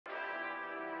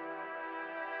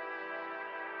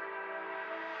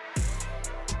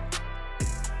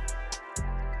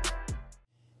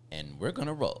we're going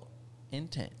to roll in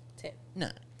 10,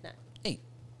 9, 8,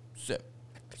 7,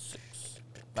 6,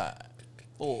 5,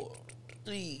 4,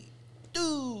 3,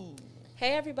 2.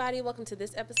 Hey, everybody. Welcome to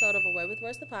this episode of A Word with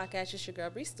Words, the podcast. It's your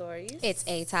girl, Bri Stories. It's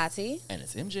A Tati. And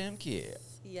it's MJM Kid.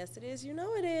 Yes, it is. You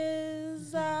know it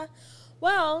is.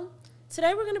 Well,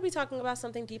 today we're going to be talking about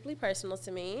something deeply personal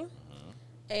to me.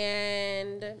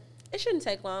 And it shouldn't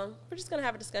take long. We're just going to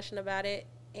have a discussion about it.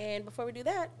 And before we do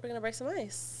that, we're going to break some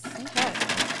ice. Okay.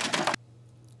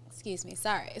 Excuse me.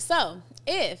 Sorry. So,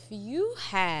 if you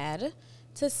had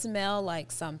to smell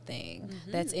like something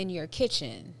that's in your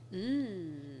kitchen,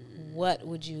 what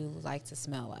would you like to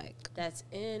smell like? That's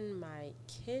in my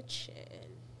kitchen.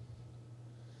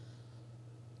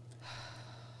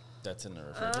 That's in the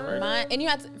refrigerator. Mine, and you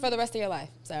have to, for the rest of your life.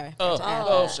 Sorry.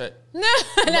 Oh, shit. No,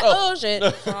 oh shit.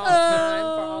 For all time.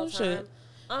 For all shit.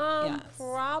 time. Yes.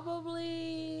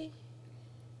 Probably.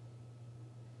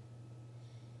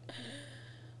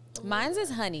 Mine's is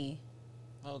honey.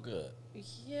 Oh, good.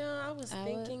 Yeah, I was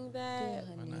thinking that,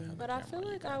 but I feel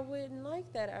like I wouldn't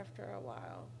like that after a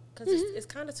while because it's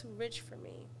kind of too rich for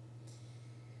me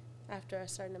after a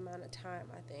certain amount of time,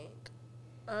 I think.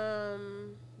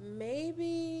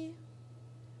 Maybe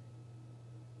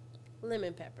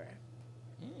lemon pepper.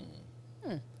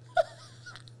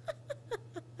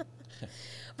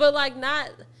 But like not,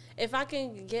 if I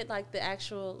can get like the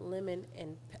actual lemon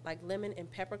and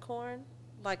peppercorn,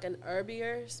 like an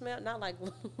herbier smell, not like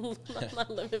not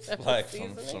lemon pepper Like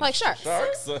seasoning. Like sharks.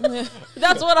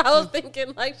 That's what I was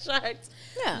thinking, like sharks.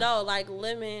 Yeah. No, like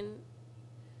lemon,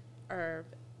 herb,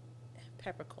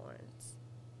 peppercorns.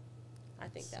 I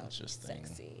think that would be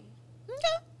sexy.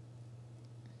 Okay.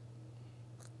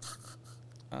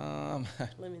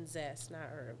 Lemon zest, not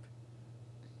herb.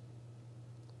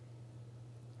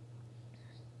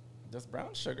 Does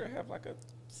brown sugar have like a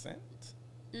scent?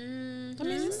 I mean,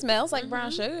 it smells like brown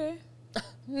sugar.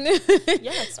 Yeah,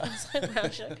 it smells like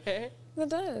brown sugar. It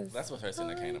does. That's what first thing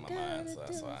that came to my mind, so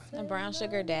that's why. A brown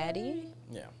sugar daddy.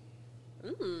 Yeah.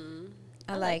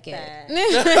 I like it.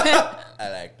 I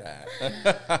like that.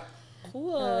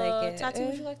 Cool. I like it. Tati,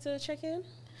 would you like to check in?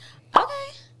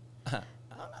 Okay.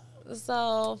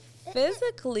 So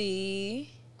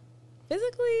physically,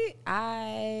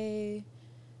 I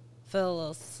feel a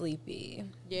little sleepy.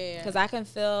 Yeah. Because I can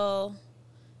feel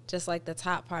just like the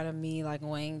top part of me like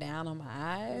weighing down on my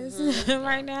eyes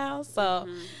right now. So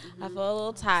I feel a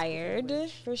little tired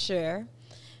for sure.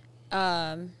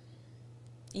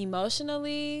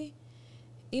 Emotionally,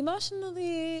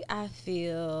 I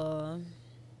feel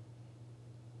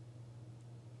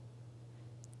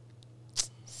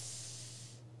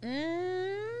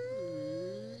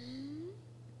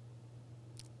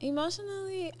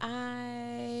emotionally,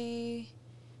 I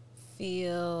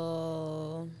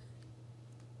feel,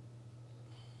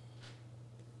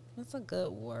 what's a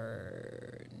good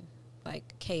word?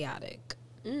 Like chaotic.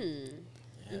 Yeah,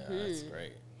 that's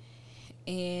great.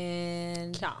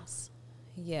 And Chaos.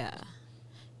 yeah.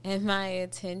 And my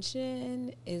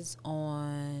attention is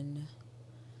on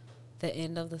the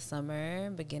end of the summer,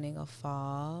 beginning of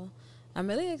fall. I'm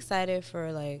really excited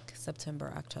for like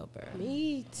September, October.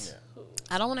 Me too. Yeah.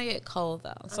 I don't want to get cold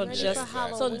though. So ready just for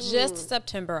Halloween.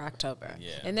 September, October.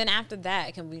 Yeah. And then after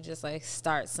that, can we just like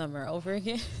start summer over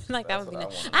again? Like That's that would be what I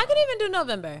nice. wanna I could even do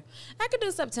November. I could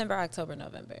do September, October,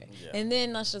 November. Yeah. And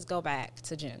then let's just go back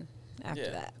to June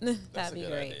after that. That's That'd a be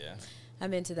good great. idea.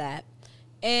 I'm into that.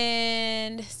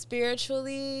 And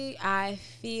spiritually, I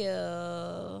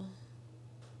feel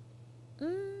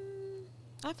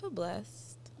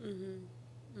blessed.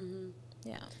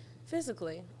 Yeah.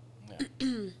 Physically,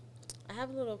 Yeah. I have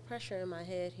a little pressure in my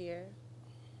head here.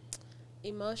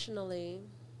 Emotionally,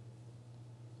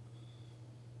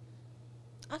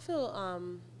 I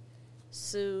feel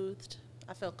soothed.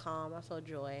 I feel calm. I feel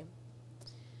joy.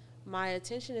 My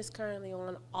attention is currently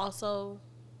on also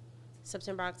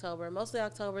September, October, mostly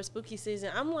October, spooky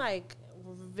season. I'm like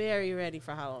very ready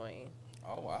for Halloween.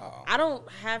 Oh, wow. I don't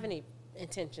have any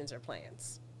intentions or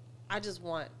plans. I just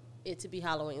want it to be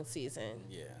Halloween season.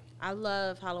 Yeah. I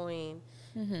love Halloween.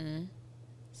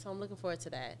 So I'm looking forward to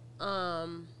that.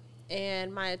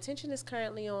 And my attention is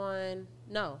currently on,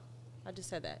 no, I just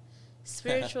said that.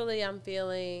 Spiritually, I'm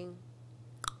feeling,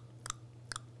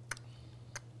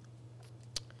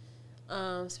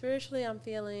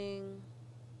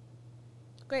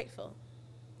 grateful.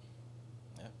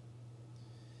 Yeah.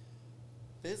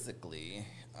 Physically,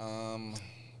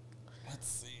 let's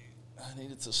see. I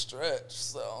needed to stretch,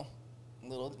 so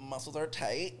little muscles are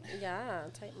tight. Yeah,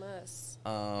 tight muss.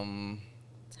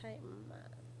 Tight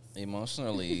muss.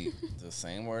 Emotionally, the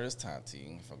same word as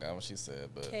Tati. Forgot what she said,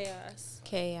 but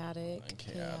Chaotic.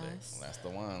 That's the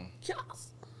one. Chaos.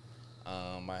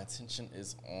 My attention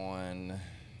is on.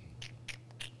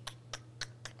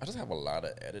 I just have a lot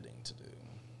of editing to do,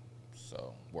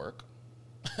 so work.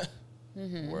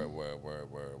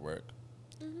 Work.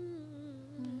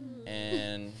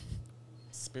 And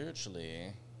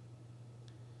spiritually,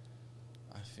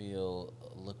 I feel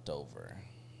looked over.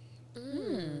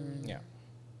 Yeah.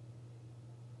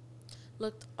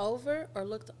 Looked over or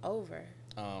looked over?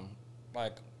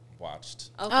 Like watched.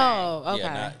 Okay. Oh,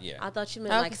 okay. Yeah. I thought you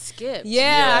meant like skipped.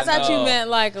 Yeah, I thought you no. meant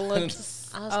like looked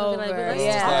I was gonna over. be like, well, let's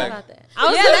Yeah. talk about that.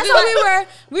 That's what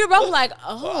we were both like,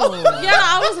 oh. Yeah,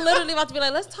 I was literally about to be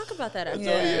like, let's talk about that. After.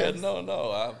 Yeah.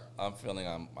 No. I'm feeling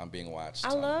I'm being watched.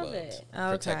 I I'm love loved, it.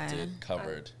 Protected,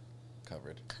 covered.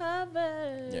 Covered.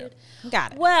 Yeah.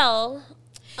 Got it. Well,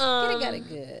 Got it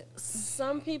good.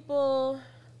 some people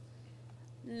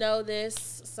know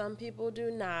this, some people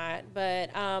do not, but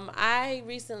I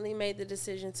recently made the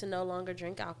decision to no longer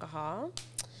drink alcohol,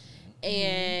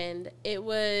 and it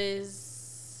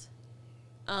was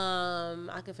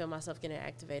I can feel myself getting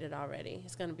activated already.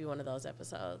 It's gonna be one of those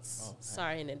episodes. Okay.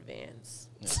 Sorry in advance.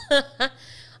 Yeah.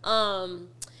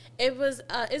 It was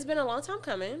it's been a long time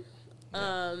coming.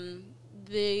 Yeah.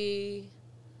 The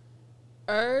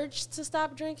urge to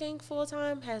stop drinking full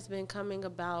time has been coming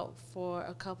about for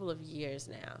a couple of years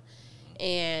now.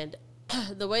 And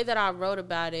the way that I wrote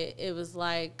about it, it was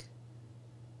like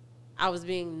I was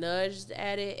being nudged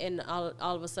at it, and all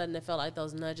of a sudden it felt like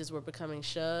those nudges were becoming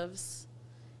shoves.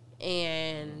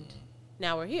 And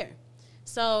now we're here.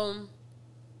 So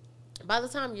by the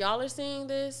time y'all are seeing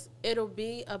this, it'll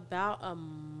be about a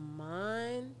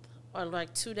month or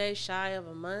like 2 days shy of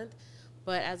a month.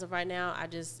 But as of right now,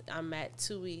 I'm at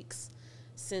 2 weeks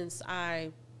since I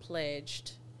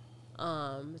pledged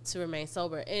to remain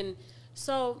sober. And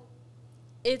so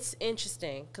it's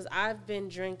interesting because I've been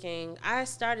drinking. I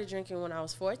started drinking when I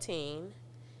was 14,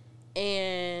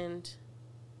 and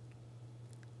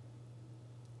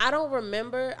I don't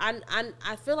remember.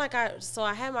 I feel like I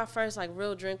had my first like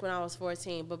real drink when I was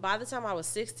 14, but by the time I was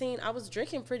 16, I was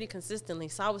drinking pretty consistently.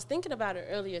 So I was thinking about it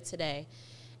earlier today.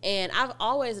 And I've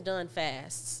always done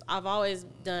fasts. I've always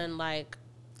done like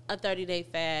a 30-day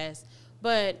fast.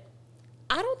 But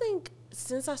I don't think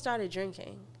since I started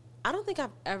drinking, I don't think I've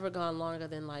ever gone longer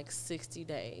than like 60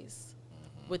 days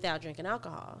without drinking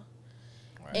alcohol.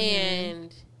 Right.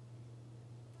 And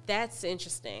that's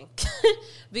interesting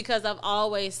because I've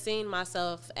always seen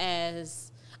myself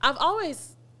as, I've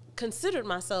always considered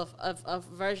myself a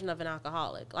version of an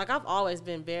alcoholic. Like I've always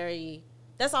been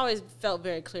that's always felt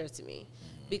very clear to me.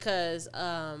 Because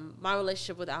my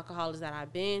relationship with alcohol is that I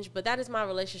binge, but that is my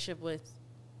relationship with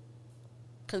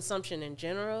consumption in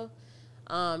general,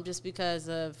 just because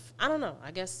of, I don't know,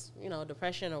 I guess,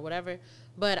 depression or whatever.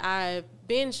 But I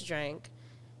binge drank,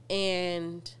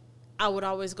 and I would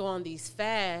always go on these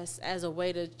fasts as a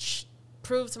way to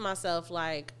prove to myself,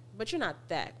 like, but you're not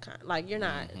that kind. Like, you're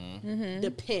not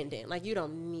dependent. Like, you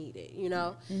don't need it,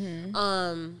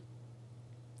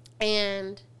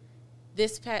 And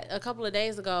a couple of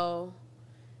days ago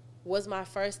was my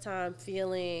first time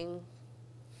feeling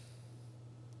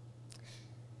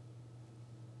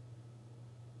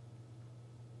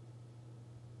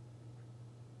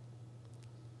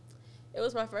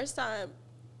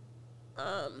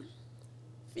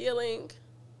feeling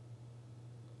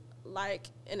like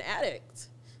an addict,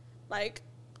 like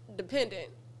dependent.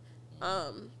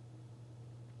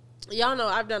 Y'all know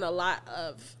I've done a lot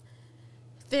of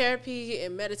therapy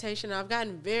and meditation. I've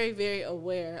gotten very, very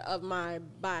aware of my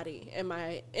body and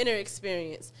my inner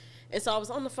experience. And so I was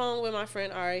on the phone with my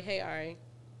friend Ari. Hey, Ari.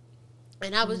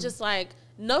 And I was just like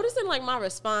noticing like my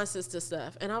responses to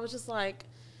stuff. And I was just like,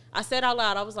 I said out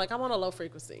loud, I was like, I'm on a low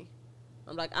frequency.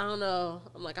 I'm like, I don't know.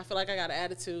 I'm like, I feel like I got an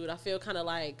attitude. I feel kind of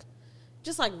like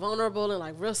just like vulnerable and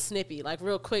like real snippy, like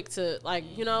real quick to like,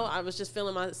 I was just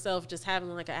feeling myself just having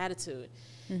like an attitude.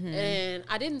 And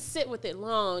I didn't sit with it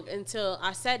long until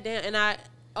I sat down, and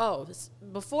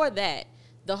before that,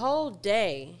 the whole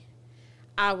day,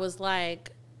 I was like,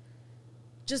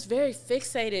 just very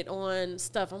fixated on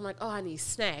stuff. I'm like, oh, I need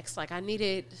snacks. Like, I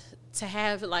needed to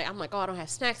have, like, I'm like, oh, I don't have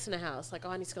snacks in the house. Like, oh,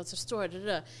 I need to go to the store,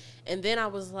 And then I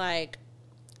was like,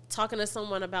 talking to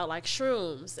someone about like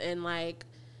shrooms and like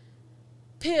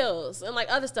pills and like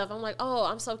other stuff. I'm like, oh,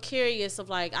 I'm so curious of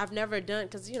like, I've never done,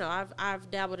 because I've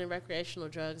dabbled in recreational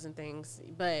drugs and things,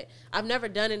 but I've never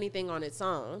done anything on its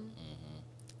own.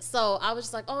 So I was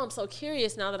just like, oh, I'm so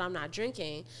curious now that I'm not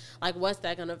drinking, like what's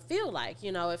that gonna feel like,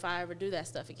 if I ever do that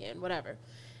stuff again, whatever.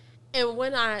 And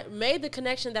when I made the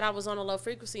connection that I was on a low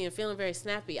frequency and feeling very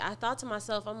snappy, I thought to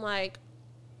myself, I'm like,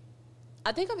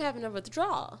 I think I'm having a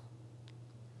withdrawal.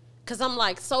 Because I'm,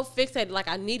 like, so fixated, like,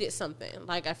 I needed something.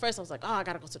 Like, at first I was like, oh, I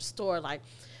got to go to the store. Like,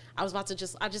 I was about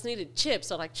to I just needed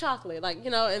chips or, like, chocolate. Like,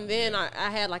 you know, and then I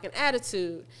had, like, an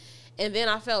attitude. And then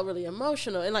I felt really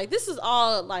emotional. And, like, this is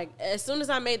all, like, as soon as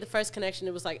I made the first connection,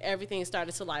 it was, like, everything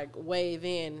started to, like, wave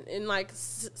in like,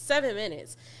 7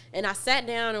 minutes. And I sat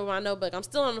down with my notebook. I'm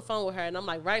still on the phone with her, and I'm,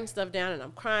 like, writing stuff down, and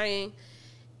I'm crying.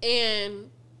 And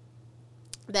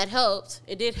that helped.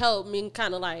 It did help me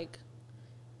kind of, like,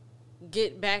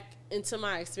 get back into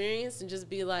my experience and just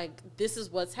be like, this is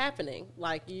what's happening.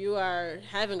 Like, you are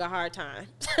having a hard time.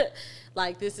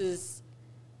 Like, this is,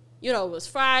 you know, it was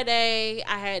Friday.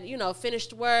 I had, you know,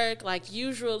 finished work. Like,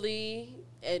 usually,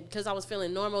 because I was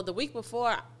feeling normal. The week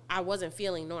before, I wasn't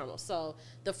feeling normal. So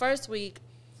the first week,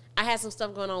 I had some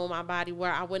stuff going on with my body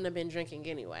where I wouldn't have been drinking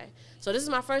anyway. So this is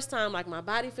my first time, like, my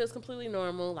body feels completely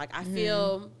normal. Like, I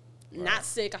feel not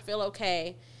sick. I feel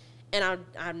okay. And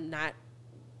I'm not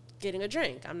getting a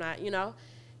drink. I'm not, you know.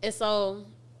 And so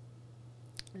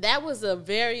that was a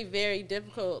very, very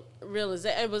difficult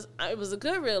realization. It was a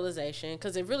good realization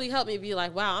because it really helped me be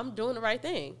like, wow, I'm doing the right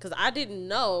thing. Because I didn't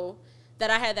know that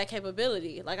I had that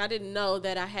capability. Like, I didn't know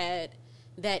that I had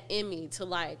that in me to,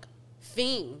 like,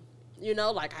 fiend. You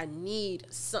know, like, I need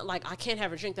some, like, I can't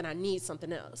have a drink, then I need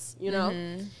something else, you know?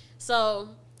 Mm-hmm. So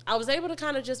I was able to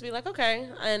kind of just be like, okay.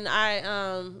 And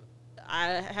I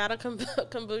had a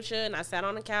kombucha, and I sat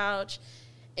on the couch,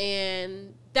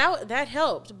 and that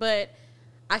helped. But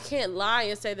I can't lie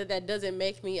and say that doesn't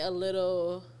make me a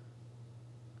little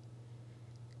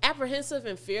apprehensive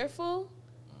and fearful,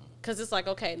 because it's like,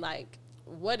 okay, like,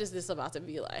 what is this about to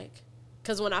be like?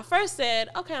 Because when I first said,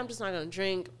 okay, I'm just not going to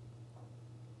drink,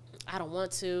 I don't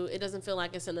want to, it doesn't feel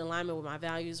like it's in alignment with my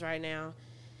values right now.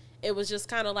 It was just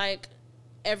kind of like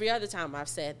every other time I've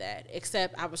said that,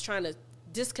 except I was trying to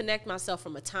disconnect myself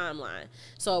from a timeline.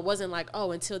 So it wasn't like,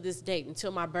 oh, until this date,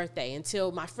 until my birthday,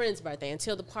 until my friend's birthday,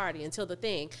 until the party, until the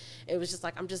thing. It was just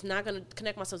like, I'm just not going to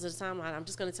connect myself to the timeline. I'm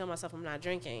just going to tell myself I'm not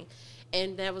drinking.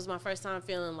 And that was my first time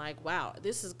feeling like, wow,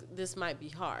 this might be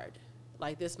hard.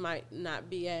 Like, this might not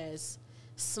be as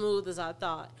smooth as I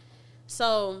thought.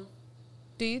 So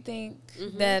do you think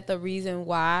that the reason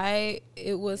why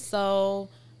it was so,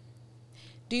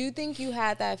 do you think you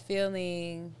had that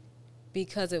feeling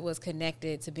because it was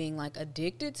connected to being, like,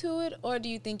 addicted to it? Or do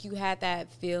you think you had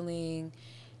that feeling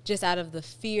just out of the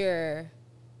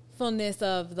fearfulness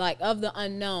of, like, of the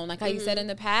unknown? Like how you said in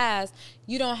the past,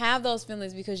 you don't have those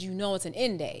feelings because you know it's an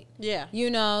end date. Yeah.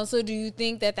 You know, so do you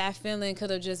think that feeling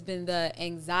could have just been the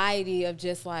anxiety of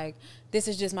just, like, this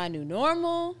is just my new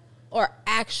normal? Or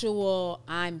actual,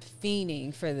 I'm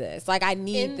fiending for this. Like, I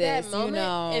need in this, that moment, you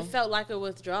know. It felt like a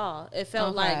withdrawal. It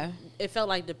felt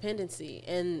like dependency.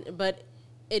 And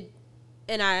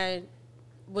I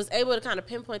was able to kind of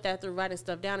pinpoint that through writing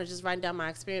stuff down and just writing down my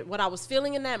experience, what I was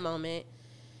feeling in that moment.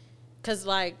 Because,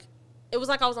 like, it was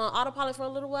like I was on autopilot for a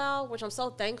little while, which I'm so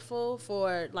thankful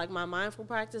for, like, my mindful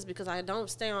practice, because I don't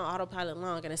stay on autopilot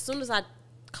long. And as soon as I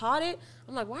caught it,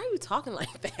 I'm like, why are you talking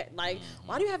like that? Like,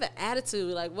 why do you have an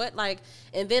attitude? Like, what? Like,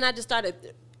 and then I just started,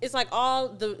 it's like all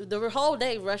the whole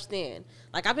day rushed in.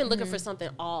 Like, I've been looking for something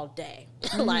all day.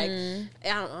 Like, I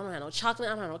don't have no chocolate,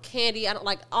 I don't have no candy, I don't,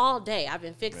 like, all day I've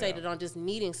been fixated on just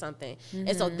needing something.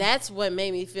 And so that's what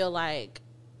made me feel like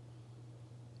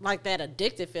that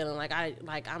addicted feeling, like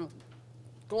I'm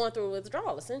going through a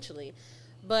withdrawal essentially.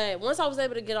 But once I was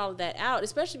able to get all of that out,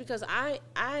 especially because I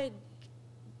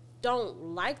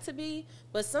don't like to be,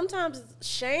 but sometimes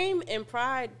shame and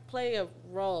pride play a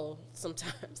role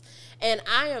sometimes. And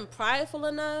I am prideful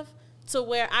enough to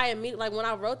where I immediately, like, when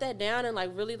I wrote that down and, like,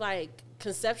 really, like,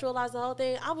 conceptualized the whole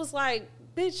thing, I was like,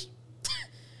 bitch,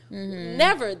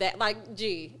 never that, like,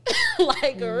 gee.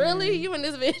 Like, really? You and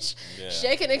this bitch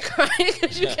shaking and crying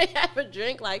because you can't have a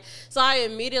drink? Like, so I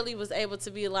immediately was able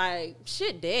to be like,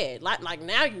 shit dead. Like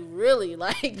now you really,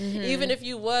 like, even if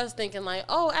you was thinking like,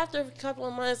 oh, after a couple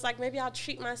of months, like, maybe I'll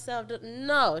treat myself.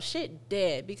 No, shit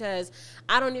dead, because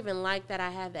I don't even like that I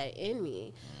have that in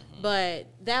me. But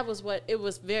that was what, it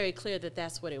was very clear that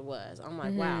that's what it was. I'm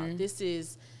like, wow, this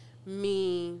is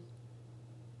me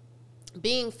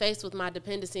being faced with my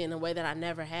dependency in a way that I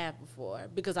never have before,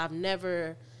 because I've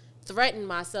never threatened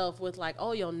myself with, like,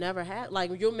 oh, you'll never have,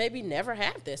 like, you'll maybe never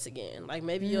have this again. Like,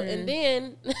 maybe you'll, and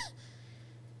then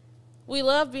we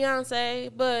love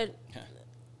Beyonce, but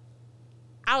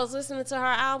I was listening to her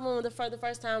album for the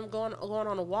first time going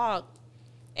on a walk,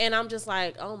 and I'm just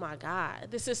like, oh my God,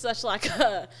 this is such like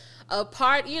a a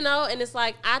part, you know, and it's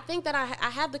like, I think that I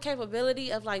have the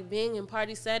capability of like being in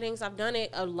party settings. I've done it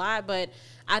a lot, but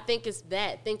I think it's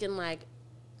that thinking like,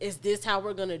 is this how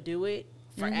we're going to do it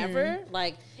forever?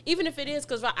 Like, even if it is,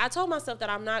 because I told myself that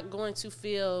I'm not going to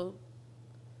feel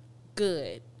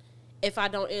good if I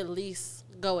don't at least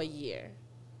go a year.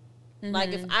 Like,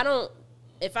 if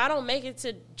I don't make it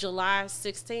to July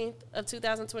 16th of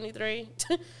 2023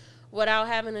 without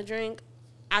having a drink,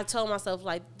 I told myself,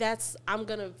 like,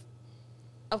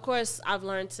 of course, I've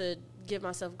learned to give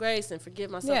myself grace and forgive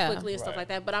myself quickly and stuff like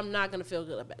that, but I'm not going to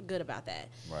feel good about that.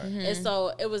 Right. And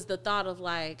so it was the thought of,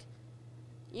 like,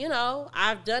 you know,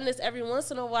 I've done this every once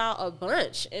in a while a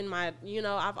bunch in my, you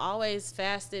know, I've always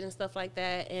fasted and stuff like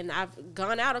that, and I've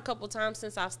gone out a couple times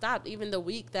since I've stopped, even the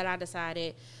week that I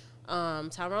decided.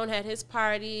 Tyrone had his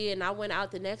party, and I went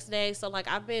out the next day, so, like,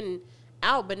 I've been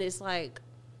out, but it's like,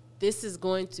 this is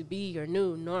going to be your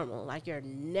new normal. Like, you're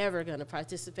never going to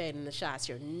participate in the shots.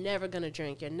 You're never going to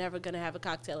drink. You're never going to have a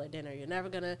cocktail at dinner. You're never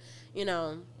going to, you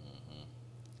know,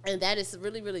 and that is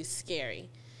really, really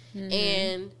scary.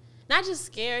 And not just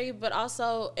scary, but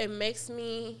also it makes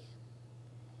me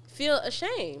feel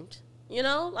ashamed, you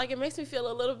know? Like, it makes me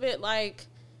feel a little bit like,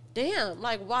 damn,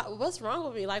 like, what's wrong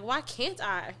with me? Like, why can't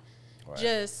I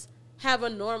just have a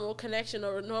normal connection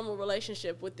or a normal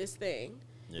relationship with this thing?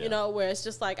 You know, where it's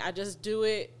just like, I just do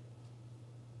it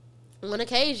on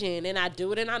occasion, and I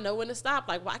do it and I know when to stop.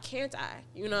 Like, why can't I,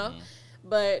 you know?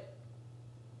 But,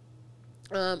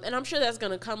 and I'm sure that's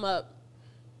going to come up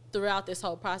throughout this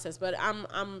whole process, but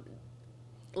I'm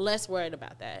less worried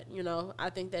about that, you know? I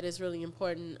think that is really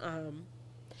important.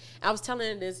 I was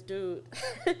telling this dude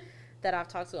that I've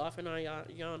talked to off and on,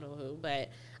 y'all know who, but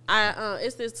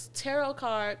it's this tarot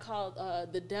card called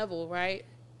The Devil, right?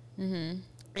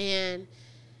 And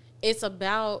it's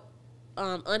about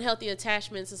unhealthy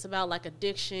attachments. It's about, like,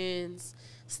 addictions,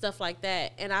 stuff like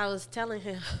that. And I was telling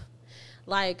him,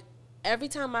 like, every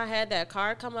time I had that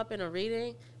card come up in a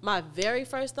reading, my very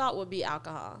first thought would be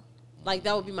alcohol. Like,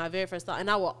 that would be my very first thought. And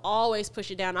I would always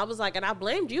push it down. I was like, and I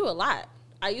blamed you a lot.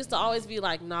 I used to always be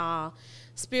like, nah,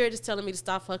 Spirit is telling me to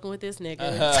stop fucking with this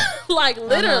nigga. Like,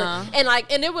 literally. And,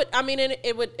 like, and it would, I mean, and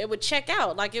it would check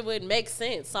out. Like, it would make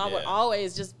sense. So I would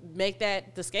always just make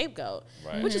that the scapegoat,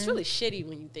 which is really shitty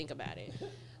when you think about it.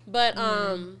 But,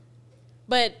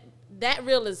 but that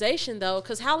realization, though,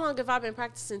 because how long have I been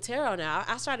practicing tarot now?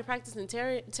 I started practicing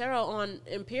tarot on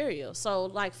Imperial. So,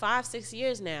 like, 5-6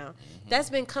 years now. That's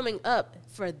been coming up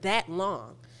for that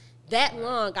long.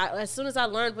 As soon as I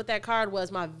learned what that card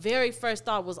was, my very first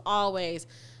thought was always,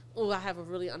 oh, I have a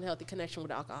really unhealthy connection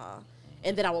with alcohol.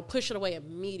 And then I would push it away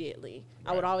immediately.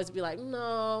 I would always be like,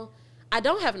 no, I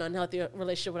don't have an unhealthy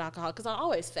relationship with alcohol because I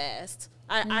always fast.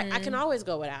 I can always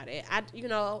go without it. I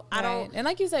don't. And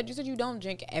like you said you don't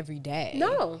drink every day.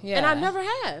 No, and I never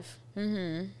have.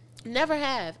 Never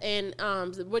have. And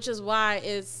which is why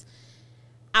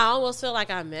I almost feel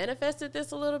like I manifested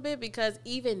this a little bit, because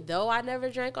even though I never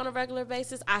drank on a regular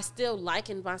basis, I still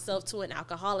likened myself to an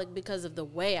alcoholic because of the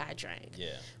way I drank.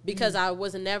 Yeah. Because I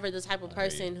was never the type of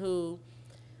person who,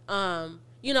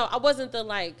 you know, I wasn't the,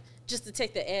 like, just to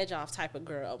take the edge off type of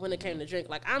girl when it came to drink.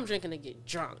 Like, I'm drinking to get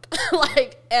drunk,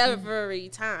 like, every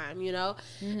time, you know?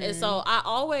 And so I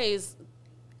always,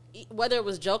 whether it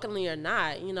was jokingly or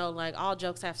not, you know, like, all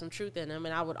jokes have some truth in them,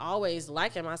 and I would always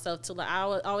liken myself to, like, I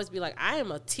would always be like, I am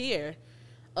a tier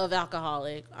of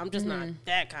alcoholic. I'm just not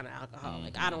that kind of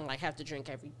alcoholic. I don't, like, have to drink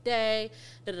every day,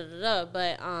 but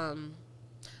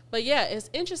yeah, it's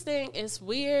interesting. It's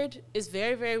weird. It's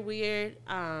very, very weird.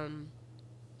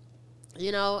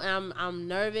 You know, I'm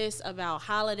nervous about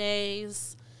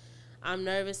holidays. I'm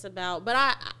nervous about,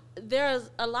 but there's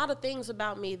a lot of things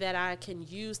about me that I can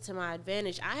use to my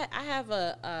advantage. I have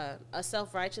a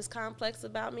self-righteous complex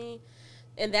about me,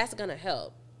 and that's going to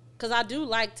help. Because I do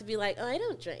like to be like, oh, I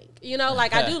don't drink. You know,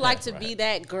 like, I do like to be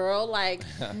that girl, like,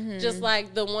 just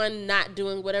like the one not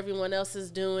doing what everyone else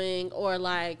is doing, or,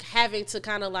 like, having to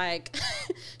kind of, like,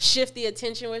 shift the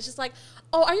attention where it's just like,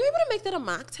 oh, are you able to make that a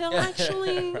mocktail,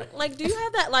 actually? Like, do you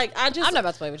have that? Like, I'm not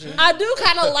about to play with you. I do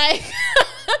kind of like,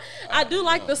 I do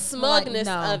like the smugness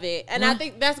of it. And I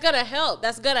think that's going to help.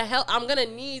 That's going to help. I'm going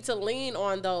to need to lean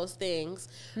on those things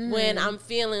when I'm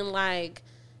feeling like,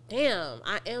 damn,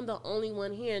 I am the only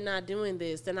one here not doing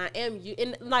this. And I am,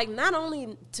 and, like, not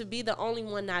only to be the only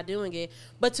one not doing it,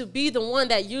 but to be the one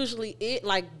that usually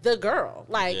like, the girl.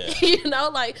 Like, you know,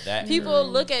 like, that, people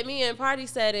look at me in party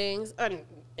settings, and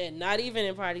not even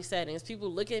in party settings.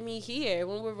 People look at me here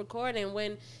when we're recording,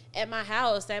 when at my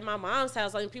house, at my mom's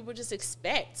house, like, people just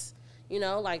expect, you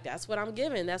know, like, that's what I'm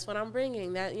giving. That's what I'm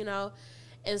bringing, that, you know.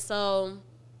 And so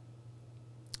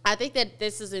I think that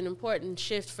this is an important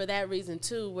shift for that reason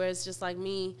too, where it's just like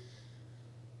me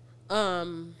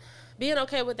being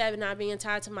okay with that and not being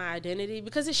tied to my identity,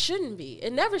 because it shouldn't be.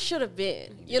 It never should have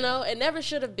been. You know, it never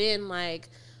should have been like,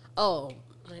 oh,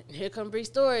 here come Bri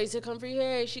Stories, here come Bri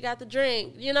Harry, she got the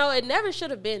drink. You know, it never should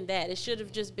have been that. It should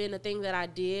have just been a thing that I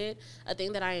did, a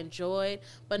thing that I enjoyed,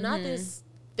 but not this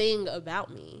thing about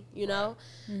me, you know?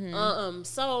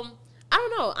 So, I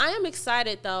don't know. I am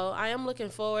excited, though. I am looking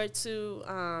forward to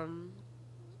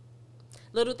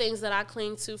little things that I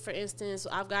cling to. For instance,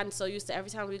 I've gotten so used to every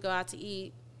time we go out to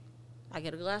eat, I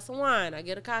get a glass of wine, I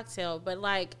get a cocktail, but,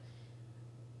 like,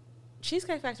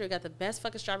 Cheesecake Factory got the best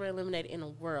fucking strawberry lemonade in the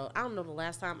world. I don't know the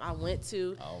last time I went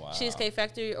to Cheesecake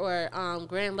Factory or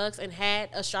Grand Lux and had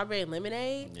a strawberry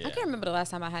lemonade. Yeah. I can't remember the last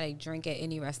time I had a drink at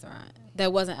any restaurant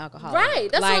that wasn't alcoholic. Right,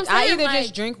 that's like, what I'm saying. I either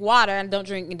just drink water and don't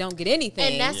get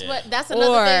anything. And that's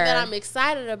another thing that I'm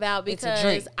excited about,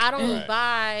 because I don't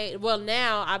buy. Well,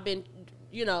 now I've been,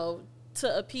 you know,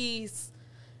 to appease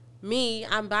me,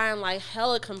 I'm buying like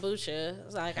hella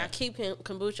kombucha. Like, I keep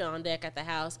kombucha on deck at the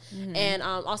house, and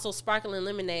also sparkling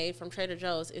lemonade from Trader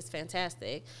Joe's is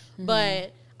fantastic.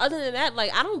 But other than that,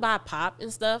 like, I don't buy pop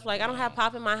and stuff. Like, I don't have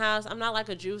pop in my house. I'm not like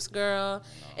a juice girl,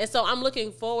 and so I'm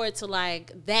looking forward to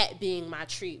like that being my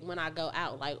treat when I go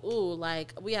out. Like, ooh,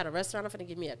 like we at a restaurant, I'm finna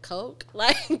give me a Coke,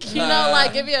 like you know,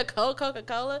 like give me a Coke,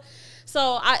 Coca-Cola.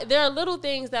 So there are little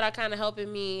things that are kind of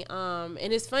helping me, and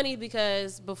it's funny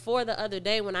because before the other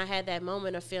day when I had that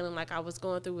moment of feeling like I was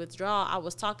going through withdrawal, I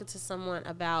was talking to someone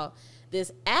about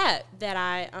this app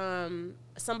that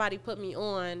somebody put me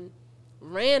on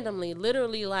randomly,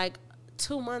 literally like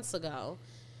 2 months ago.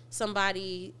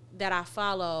 Somebody that I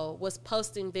follow was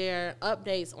posting their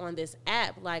updates on this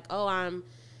app, like, oh, I'm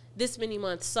this many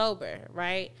months sober,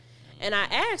 right? And I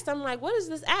asked, I'm like, what is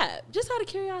this app? Just out of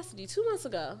curiosity, 2 months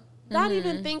ago. Not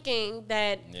even thinking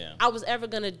that I was ever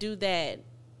going to do that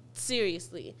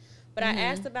seriously. But I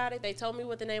asked about it. They told me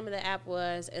what the name of the app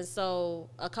was. And so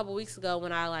a couple weeks ago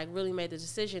when I like really made the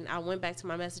decision, I went back to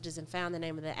my messages and found the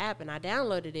name of the app, and I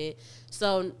downloaded it.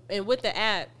 So, and with the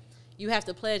app, you have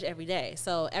to pledge every day.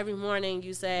 So every morning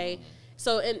you say,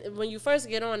 and when you first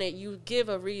get on it, you give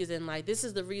a reason, like, this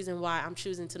is the reason why I'm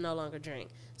choosing to no longer drink.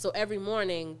 So every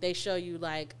morning they show you,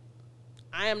 like,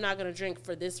 I am not going to drink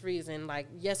for this reason, like,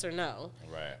 yes or no.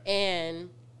 Right. And,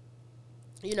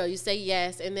 you know, you say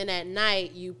yes, and then at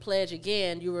night you pledge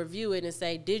again, you review it and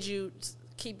say, did you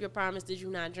keep your promise? Did you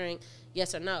not drink?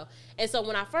 Yes or no. And so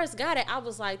when I first got it, I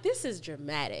was like, this is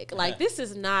dramatic. Like, this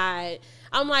is not,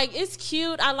 I'm like, it's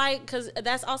cute. I like, because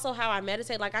that's also how I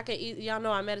meditate. Like, I could, y'all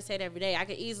know I meditate every day. I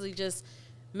could easily just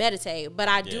meditate, but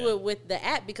I do it with the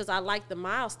app because I like the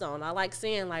milestone. I like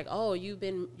seeing, like, oh, you've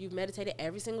meditated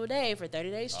every single day for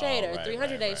 30 days straight or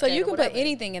 300 days straight. So you can put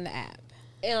anything in the app.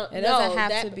 It doesn't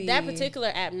have to be that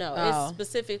particular app. No, it's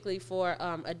specifically for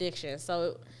addiction.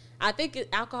 So I think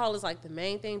alcohol is like the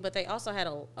main thing, but they also had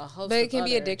a host. But it can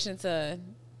be addiction to.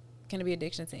 Can it be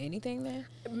addiction to anything then?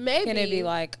 Maybe. Can it be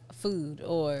like food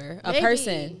or a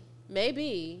person?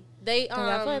 Maybe. I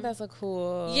feel like that's a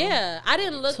cool. Yeah, I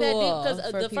didn't look that deep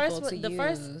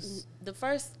because the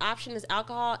first option is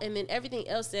alcohol, and then everything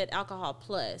else said alcohol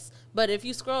plus. But if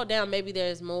you scroll down, maybe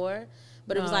there's more.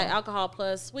 But it was like alcohol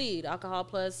plus weed, alcohol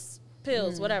plus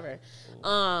pills, whatever.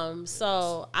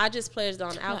 So I just pledged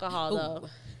on alcohol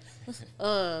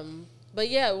though. But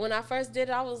yeah, when I first did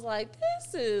it, I was like,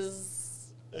 this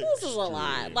is a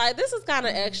lot. Like, this is kind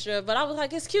of extra, but I was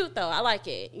like, it's cute though. I like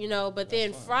it, you know. But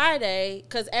then Friday,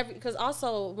 because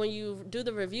also when you do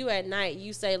the review at night,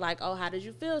 you say like, oh, how did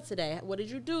you feel today? What did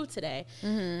you do today?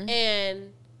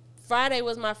 And Friday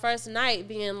was my first night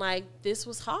being like, this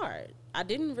was hard. I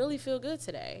didn't really feel good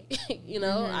today. You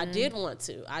know, I did want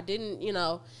to. I didn't, you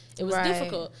know, it was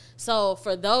difficult. So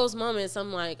for those moments,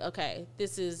 I'm like, okay,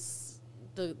 this is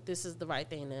the right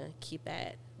thing to keep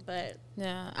at. But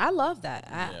yeah, I love that.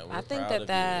 I think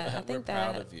that I think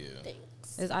that proud of you.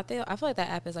 I feel like that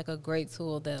app is like a great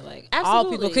tool that like all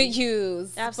people could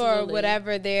use for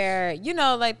whatever their, you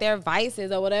know, like their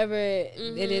vices or whatever it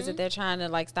is that they're trying to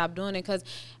like stop doing it. Because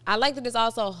I like that it's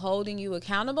also holding you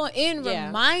accountable and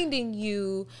reminding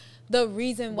you the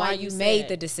reason why you made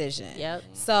the decision. Yep.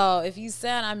 So if you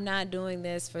said, I'm not doing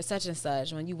this for such and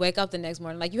such, when you wake up the next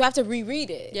morning, like, you have to reread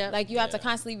it. Yep. Like, you have to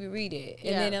constantly reread it.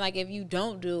 And then like, if you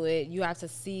don't do it, you have to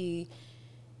see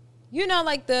you know,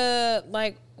 like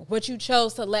what you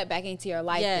chose to let back into your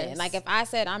life. Yes. Like if I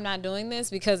said I'm not doing this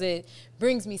because it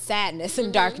brings me sadness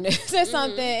and darkness or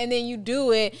something, and then you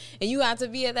do it and you have to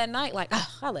be at that night like, oh,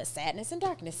 I let sadness and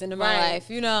darkness into my life,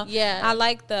 you know. Yeah, I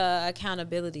like the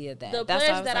accountability of that. The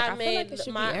pledge that I made,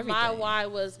 my why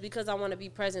was because I want to be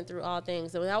present through all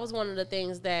things. So that was one of the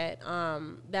things that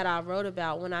that I wrote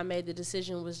about when I made the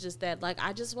decision, was just that, like,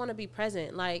 I just want to be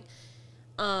present, like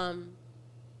the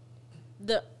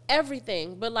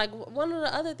everything. But like one of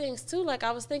the other things too, like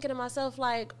I was thinking to myself,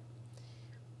 like,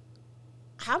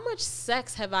 how much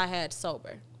sex have I had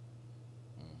sober?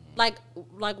 Like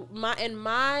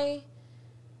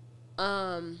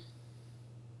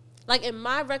in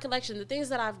my recollection, the things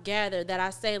that I've gathered that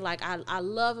I say, like, I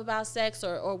love about sex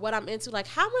or what I'm into, like,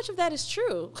 how much of that is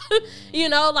true? You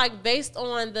know, like, based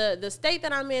on the state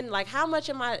that I'm in, like, how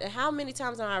many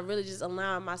times am I really just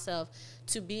allowing myself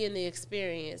to be in the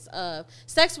experience of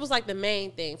sex? Was like the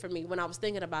main thing for me when I was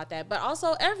thinking about that, but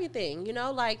also everything, you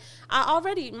know, like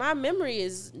my memory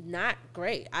is not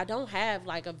great. I don't have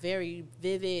like a very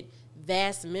vivid,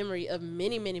 vast memory of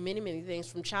many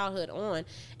things from childhood on,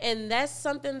 and that's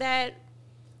something that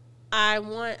I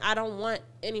don't want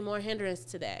any more hindrance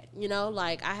to that, you know.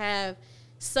 Like, I have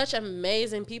such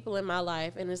amazing people in my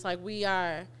life, and it's like we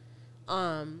are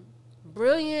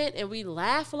brilliant and we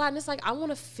laugh a lot, and it's like I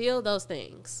want to feel those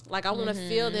things. Like, I want to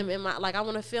feel them in my, like, I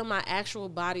want to feel my actual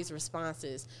body's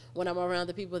responses when I'm around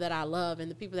the people that I love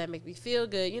and the people that make me feel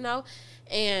good, you know.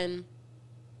 And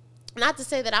not to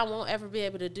say that I won't ever be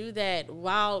able to do that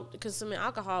while consuming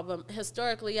alcohol, but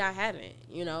historically I haven't,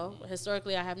 you know.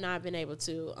 Historically I have not been able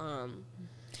to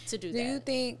do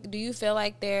that. Do you feel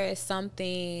like there is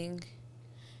something,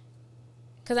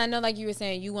 because I know, like you were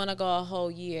saying, you want to go a whole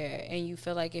year and you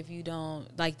feel like if you don't,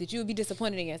 like, that you would be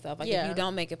disappointed in yourself, like, if you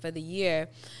don't make it for the year.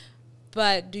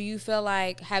 But do you feel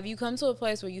like, have you come to a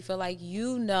place where you feel like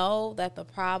you know that the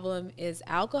problem is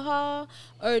alcohol,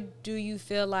 or do you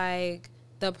feel like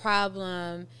the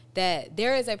problem, that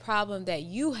there is a problem that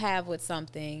you have with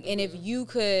something, and if you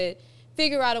could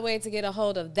figure out a way to get a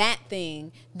hold of that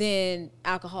thing, then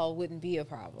alcohol wouldn't be a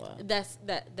problem? That's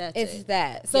it's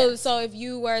that. So yes. So if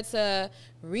you were to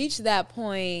reach that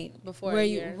point before where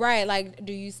you, right, like,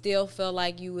 do you still feel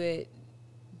like you would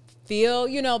feel,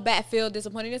 you know, feel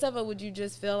disappointed in yourself, or would you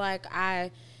just feel like I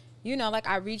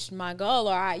reached my goal,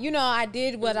 or I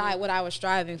did what I was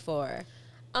striving for?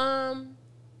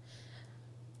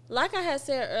 Like I had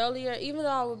said earlier, even though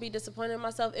I would be disappointed in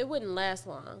myself, it wouldn't last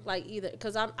long. Like, either,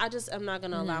 because I'm not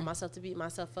going to allow myself to beat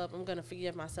myself up. I'm going to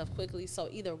forgive myself quickly. So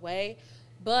either way,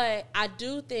 but I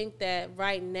do think that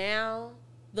right now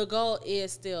the goal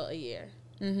is still a year,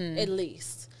 at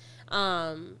least.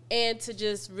 And to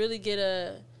just really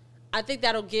I think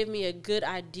that'll give me a good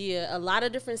idea. A lot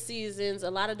of different seasons, a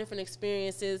lot of different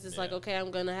experiences. It's like, okay,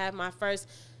 I'm going to have my first,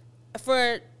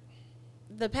 for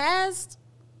the past,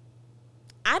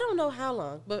 I don't know how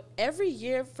long, but every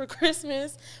year for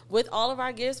Christmas, with all of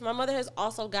our gifts, my mother has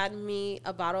also gotten me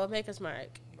a bottle of Maker's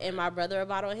Mark and my brother a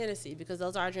bottle of Hennessy, because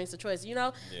those are our drinks of choice, you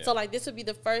know? Yeah. So, like, this would be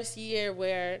the first year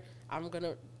where I'm going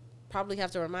to probably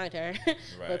have to remind her,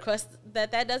 request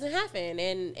that doesn't happen,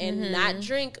 and not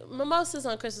drink mimosas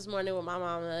on Christmas morning with my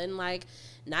mama, and, like,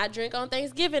 not drink on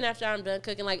Thanksgiving after I'm done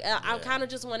cooking. Like, I kind of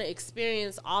just want to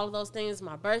experience all of those things.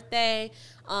 My birthday,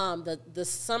 the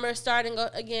summer starting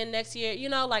again next year, you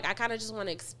know, like, I kind of just want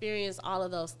to experience all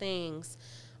of those things,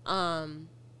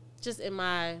 just in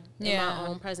my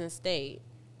own present state.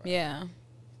 Yeah,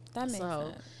 that makes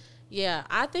sense. Yeah,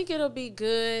 I think it'll be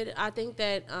good. I think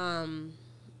that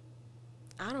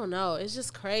I don't know. It's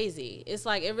just crazy. It's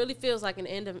like, it really feels like an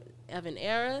end of an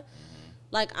era.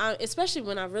 Like, especially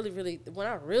when I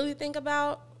really think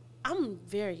about, I'm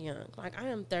very young. Like, I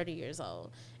am 30 years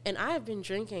old, and I have been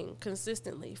drinking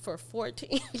consistently for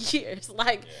 14 years.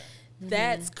 Like,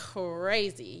 that's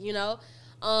crazy, you know?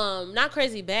 Not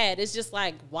crazy bad. It's just,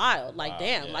 like, wild. Like,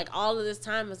 damn, like, all of this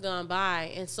time has gone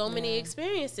by, and so many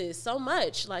experiences, so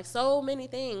much, like, so many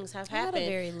things have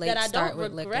happened that I don't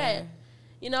regret.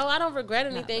 You know, I don't regret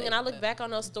anything, and I look back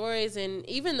on those stories, and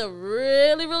even the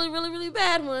really, really, really, really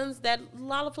bad ones, that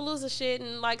Lollapalooza shit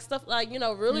and, like, stuff, like, you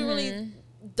know, really, really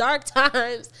dark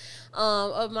times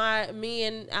of me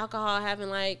and alcohol having,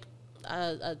 like,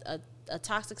 a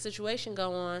toxic situation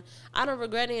go on. I don't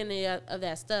regret any of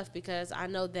that stuff, because I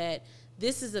know that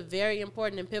this is a very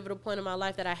important and pivotal point in my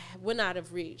life that I would not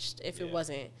have reached if it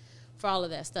wasn't for all of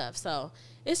that stuff. So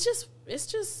it's just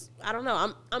I don't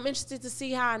know. I'm interested to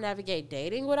see how I navigate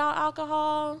dating without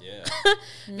alcohol. Yeah.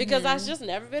 Because that's just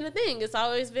never been a thing. It's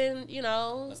always been, you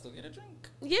know, let's go get a drink.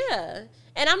 Yeah.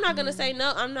 And I'm not gonna say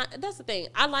no. I'm not. That's the thing.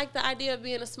 I like the idea of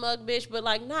being a smug bitch, but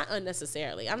like not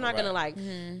unnecessarily. I'm not gonna like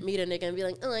meet a nigga and be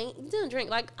like, "Oh, you don't drink."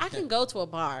 Like I can go to a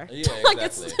bar. Yeah, like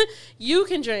exactly. it's you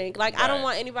can drink. Like I don't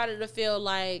want anybody to feel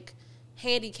like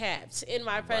handicapped in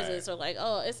my presence or like,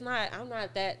 oh, it's not. I'm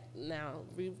not that now.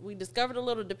 We discovered a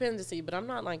little dependency, but I'm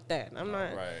not like that. I'm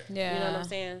not. Right. Yeah. You know what I'm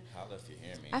saying? Holla if you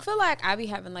hear me. I feel like I be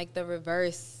having like the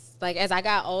reverse. Like as I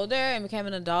got older and became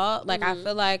an adult, like I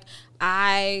feel like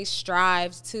I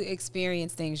strived to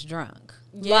experience things drunk.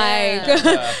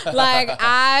 Yeah. Like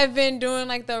I've been doing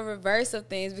like the reverse of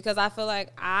things because I feel like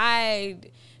I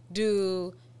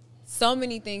do so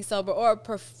many things sober or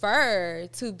prefer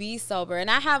to be sober.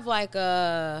 And I have like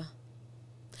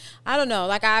I don't know,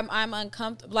 like I'm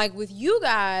uncomfortable. Like with you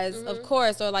guys, of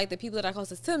course, or like the people that are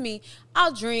closest to me,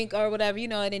 I'll drink or whatever, you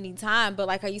know, at any time. But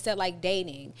like how you said, like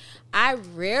dating, I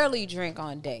rarely drink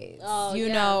on dates, you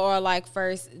know, or like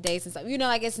first dates and stuff. You know,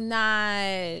 like it's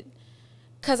not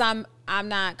because I'm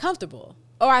not comfortable.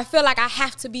 Or I feel like I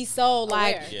have to be so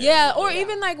like, or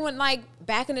even like when like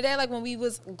back in the day, like when we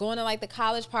was going to like the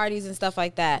college parties and stuff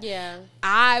like that. Yeah.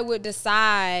 I would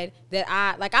decide that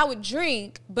I would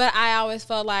drink, but I always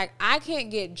felt like I can't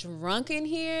get drunk in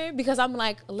here because I'm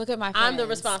like, look at my friends. I'm the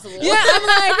responsible. Yeah,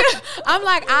 I'm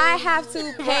like, I have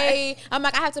to pay. I'm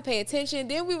like, I have to pay attention.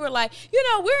 Then we were like, you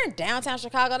know, we're in downtown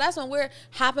Chicago. That's when we're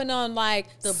hopping on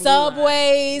like the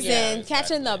subways and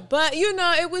catching the bus. You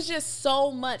know, it was just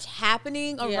so much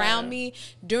happening around me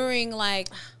during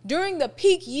the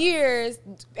peak years,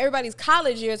 everybody's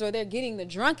college years where they're getting the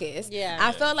drunkest. Yeah.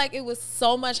 I felt like it was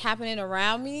so much happening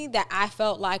around me that I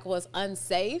felt like was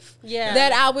unsafe. Yeah.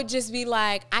 That I would just be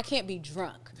like, I can't be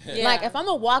drunk. Yeah. Like if I'm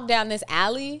gonna walk down this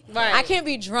alley, I can't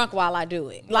be drunk while I do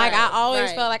it. Like I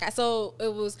always felt like so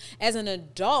it was as an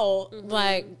adult,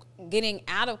 like getting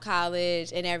out of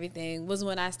college and everything was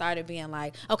when I started being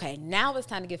like, okay, now it's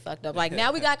time to get fucked up. Like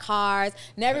now we got cars,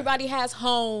 and everybody has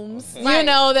homes, you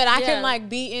know, that I can like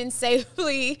be in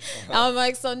safely. I'm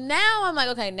like, so now I'm like,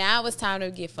 okay, now it's time to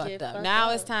get fucked up.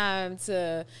 Now it's time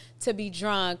to be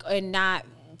drunk and not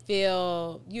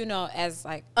feel, you know, as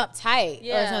like uptight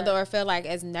or something, or feel like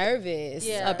as nervous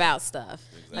about stuff.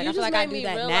 Like I feel like I do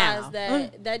that now.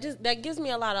 That gives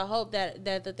me a lot of hope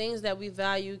that the things that we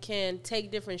value can take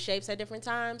different shapes at different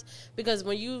times. Because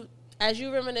as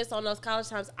you reminisce on those college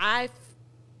times, I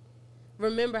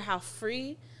remember how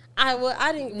free I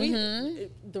didn't. Me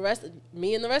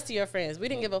and the rest of your friends, we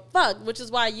didn't give a fuck. Which is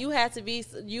why you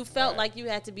felt like you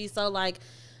had to be so like,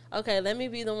 okay, let me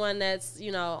be the one that's,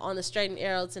 you know, on the straight and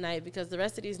narrow tonight because the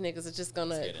rest of these niggas are just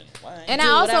gonna. And I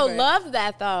also love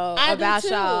that though about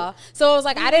y'all. So it was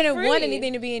like I didn't want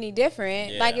anything to be any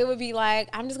different. Like it would be like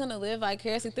I'm just gonna live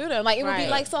vicariously through them. Like it would be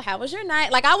like, so how was your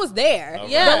night? Like I was there.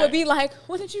 But it would be like,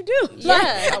 what did you do? Yeah,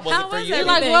 like, how was it?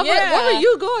 Like what were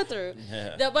you going through?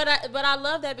 But I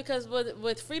love that because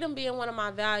with freedom being one of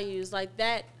my values, like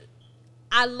that.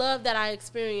 I love that I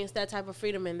experienced that type of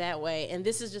freedom in that way. And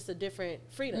this is just a different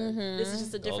freedom. This is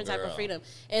just a different type of freedom.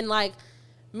 And like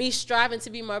me striving to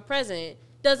be more present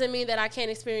doesn't mean that I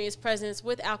can't experience presence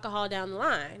with alcohol down the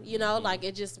line. You know, like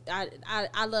it just,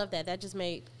 I love that. That just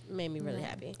made me really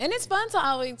happy. And it's fun to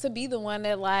always be the one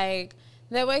that like,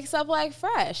 that wakes up like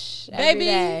fresh every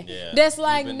day. Yeah. That's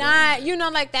like not, you know,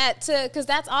 like that because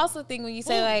that's also the thing when you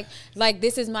say like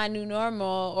this is my new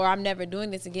normal or I'm never doing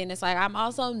this again. It's like I'm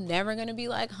also never going to be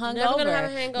like hungover. Never gonna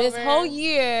have a hangover. This whole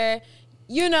year,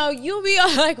 you know, you'll be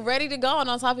like ready to go and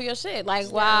on top of your shit. Like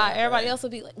while everybody else will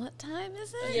be like, what time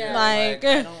is it? Yeah. Like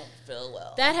I don't feel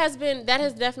well. That has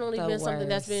definitely been something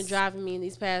that's been driving me in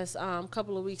these past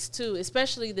couple of weeks too,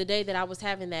 especially the day that I was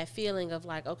having that feeling of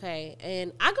like, okay,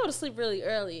 and I go to sleep really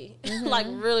early, like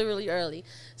really, really early.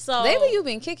 So lately you've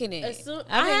been kicking it.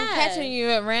 I've been catching you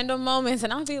at random moments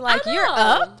and I'll be like, you're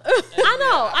up. I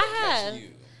know,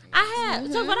 I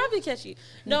have. So, but I've been catching you.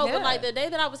 No, but like the day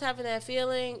that I was having that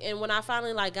feeling and when I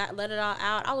finally like let it all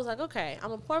out, I was like, okay,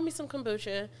 I'm gonna pour me some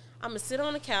kombucha. I'm gonna sit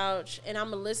on the couch and I'm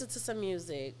gonna listen to some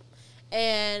music.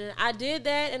 And I did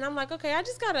that, and I'm like, okay, I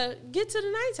just gotta get to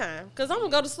the nighttime because I'm gonna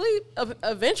go to sleep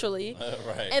eventually.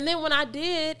 And then when I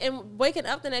did, and waking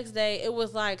up the next day, it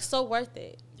was like so worth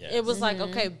it. Yes. It was like,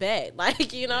 okay, bet,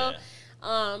 like you know.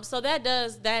 So that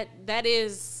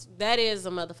is a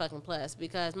motherfucking plus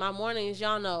because my mornings,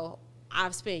 y'all know,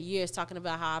 I've spent years talking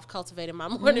about how I've cultivated my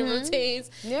morning routines,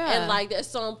 and like that's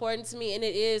so important to me. And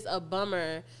it is a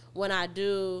bummer when I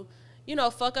do. you know,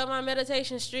 fuck up my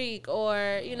meditation streak,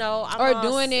 or, you know, or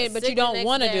doing it, but you don't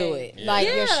want to do it. Like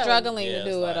you're struggling to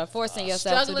do it, or forcing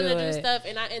yourself to do it. Struggling to do stuff.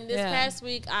 And this past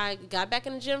week, I got back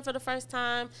in the gym for the first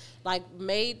time, like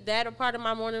made that a part of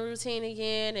my morning routine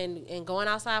again, and going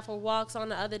outside for walks on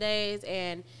the other days.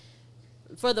 And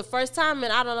for the first time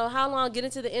in I don't know how long,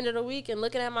 getting to the end of the week and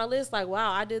looking at my list like,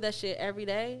 wow, I do that shit every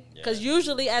day. Because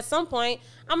usually at some point,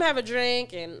 I'm going to have a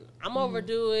drink and I'm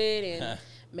overdo it, and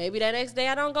maybe the next day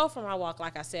I don't go for my walk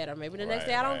like I said, or maybe the next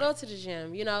day I don't go to the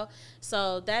gym, you know.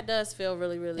 So that does feel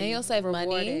really, really and you'll save rewarding.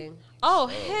 Money. Oh,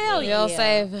 hell yeah. You'll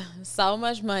save so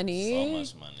much money. So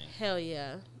much money. Hell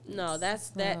yeah. No, that's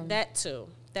that too.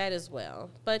 That as well.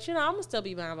 But, you know, I'm going to still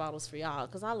be buying bottles for y'all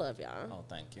because I love y'all. Oh,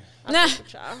 thank you. I fuck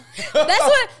with y'all. That's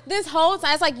what this whole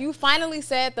time, it's like you finally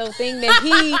said the thing that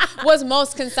he was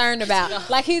most concerned about.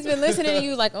 Like, he's been listening to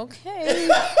you like, okay.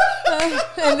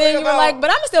 And then you were like, but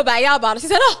I'm going to still buy y'all bottles. He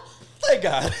said, oh. Thank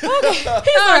God. Okay. He's like,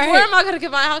 where am I going to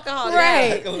get my alcohol?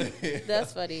 Right.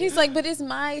 That's funny. He's like, but is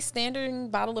my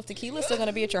standard bottle of tequila still going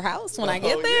to be at your house when I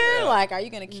get there? Yeah. Like, are you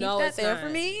going to keep that there for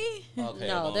me? Okay,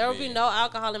 no, there will be no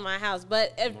alcohol in my house.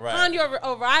 But upon your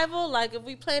arrival, like if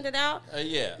we planned it out.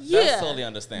 That's totally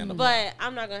understandable. But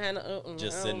I'm not going to handle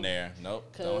just sitting there.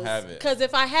 Nope, don't have it. Because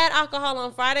if I had alcohol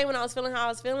on Friday when I was feeling how I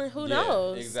was feeling, who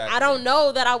knows? Exactly. I don't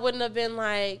know that I wouldn't have been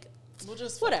like, well,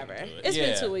 just whatever. It's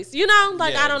been 2 weeks. You know,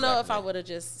 like I don't know if I would have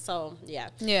just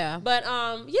Yeah. But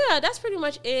that's pretty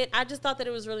much it. I just thought that it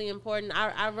was really important.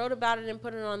 I wrote about it and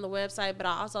put it on the website, but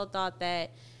I also thought that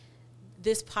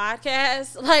this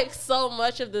podcast, like so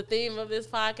much of the theme of this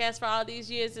podcast for all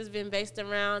these years has been based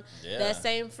around that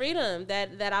same freedom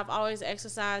that I've always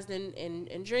exercised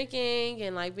in drinking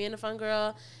and like being a fun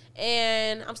girl.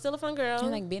 And I'm still a fun girl. You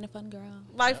like being a fun girl?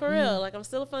 Like, for real. Like, I'm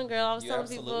still a fun girl. I was telling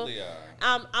people,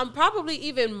 I'm probably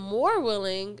even more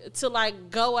willing to, like,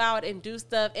 go out and do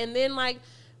stuff. And then, like,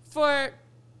 for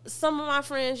some of my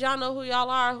friends, y'all know who y'all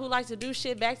are, who like to do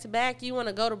shit back to back. You want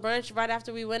to go to brunch right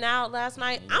after we went out last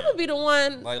night. I'm going to be the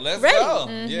one like, let's ready. go.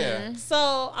 Yeah.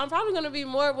 So, I'm probably going to be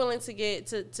more willing to get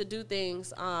to do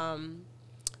things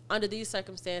under these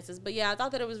circumstances. But, yeah, I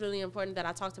thought that it was really important that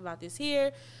I talked about this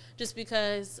here. Just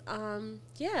because,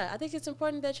 I think it's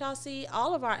important that y'all see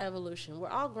all of our evolution. We're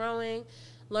all growing,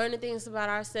 learning things about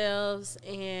ourselves,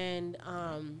 and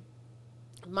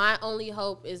my only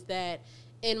hope is that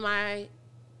in my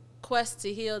quest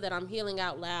to heal, that I'm healing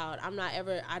out loud. I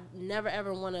never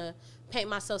ever want to paint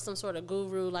myself some sort of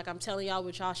guru, like I'm telling y'all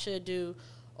what y'all should do,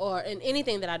 or in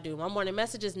anything that I do. My morning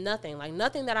message is nothing. Like,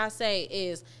 nothing that I say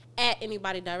is at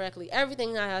anybody directly.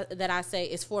 Everything that I say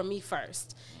is for me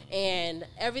first. And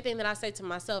everything that I say to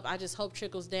myself, I just hope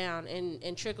trickles down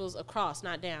and trickles across,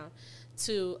 not down,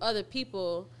 to other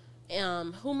people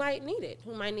who might need it,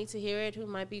 who might need to hear it, who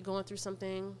might be going through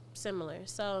something similar.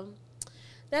 So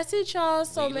that's it, y'all.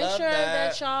 So make sure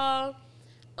that y'all,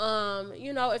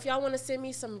 if y'all want to send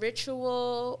me some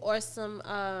ritual or some,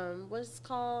 what's it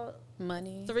called?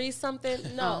 Money.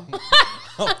 3-something. No.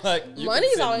 Like,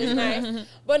 money's always nice.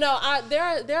 But no,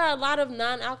 there are a lot of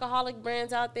non-alcoholic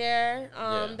brands out there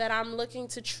that I'm looking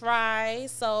to try.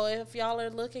 So if y'all are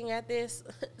looking at this,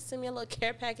 send me a little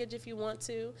care package if you want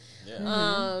to.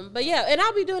 Yeah. But yeah, and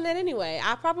I'll be doing that anyway.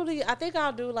 I think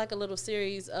I'll do like a little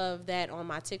series of that on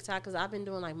my TikTok, because I've been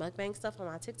doing like mukbang stuff on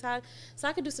my TikTok. So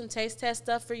I could do some taste test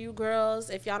stuff for you girls.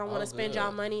 If y'all don't want to spend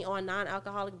y'all money on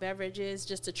non-alcoholic beverages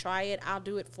just to try it, I'll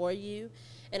do it for you.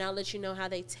 And I'll let you know how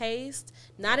they taste.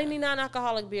 Not any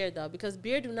non-alcoholic beer, though, because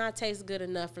beer do not taste good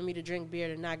enough for me to drink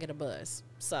beer to not get a buzz.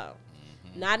 So,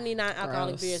 not any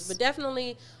non-alcoholic beers. But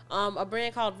definitely a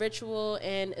brand called Ritual,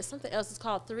 and it's something else. It's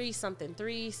called 3-something.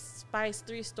 3 Spice,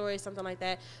 3 Stories, something like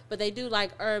that. But they do,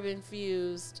 like,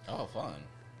 herb-infused. Oh, fun.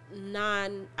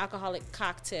 Non-alcoholic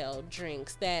cocktail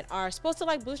drinks that are supposed to,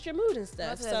 like, boost your mood and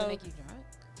stuff. So does it make you drunk?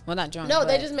 Well, not drunk. No,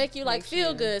 they just make you like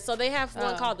feel good. So they have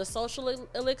one called the Social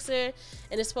Elixir,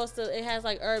 and it has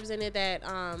like herbs in it that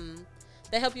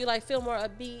help you like feel more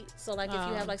upbeat. So like if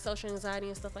you have like social anxiety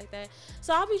and stuff like that.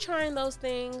 So I'll be trying those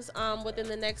things within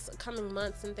the next coming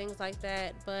months and things like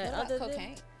that. But what other about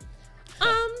cocaine?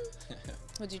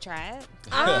 Would you try it?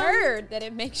 I heard that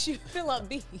it makes you feel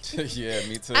upbeat. Yeah,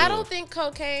 me too. I don't think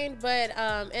cocaine, but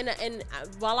and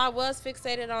while I was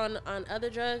fixated on other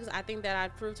drugs, I think that I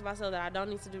proved to myself that I don't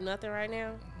need to do nothing right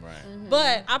now. Right. Mm-hmm.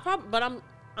 But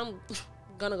I'm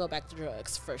gonna go back to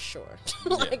drugs for sure.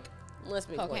 Like, let's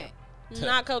be clear.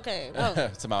 Not cocaine.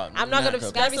 Oh. I'm not gonna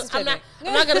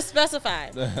specify.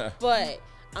 But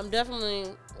I'm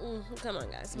definitely come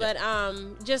on, guys. But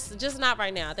just not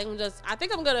right now. I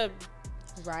think I'm gonna.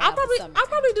 I'll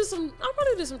probably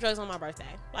do some drugs on my birthday.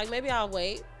 Like, maybe I'll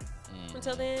wait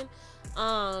until then.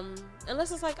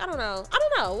 Unless it's like, I don't know.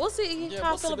 We'll see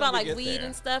how I feel about like weed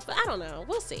and stuff. But I don't know.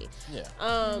 We'll see. Yeah.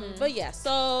 But yeah,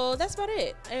 so that's about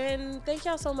it. And thank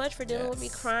y'all so much for dealing with me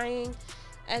crying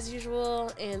as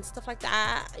usual and stuff like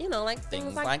that. You know, like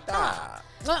things like that.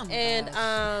 Oh, and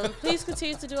please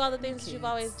continue to do all the things that you've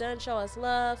always done. Show us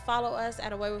love. Follow us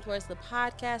at Away with Words, the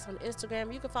podcast on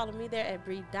Instagram. You can follow me there at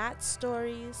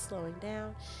Bri.stories, slowing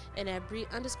down, and at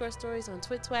Bri_stories on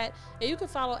TwitTwat. And you can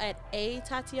follow at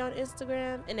A_Tati on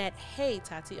Instagram and at Hey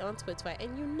Tati on TwitTwat.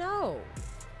 And you know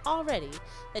already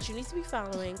that you need to be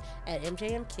following at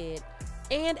MJM Kid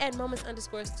and at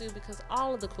Moments_Stu, because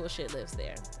all of the cool shit lives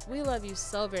there. We love you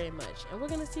so very much, and we're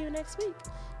gonna see you next week.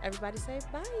 Everybody say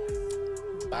bye.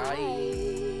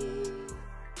 Bye.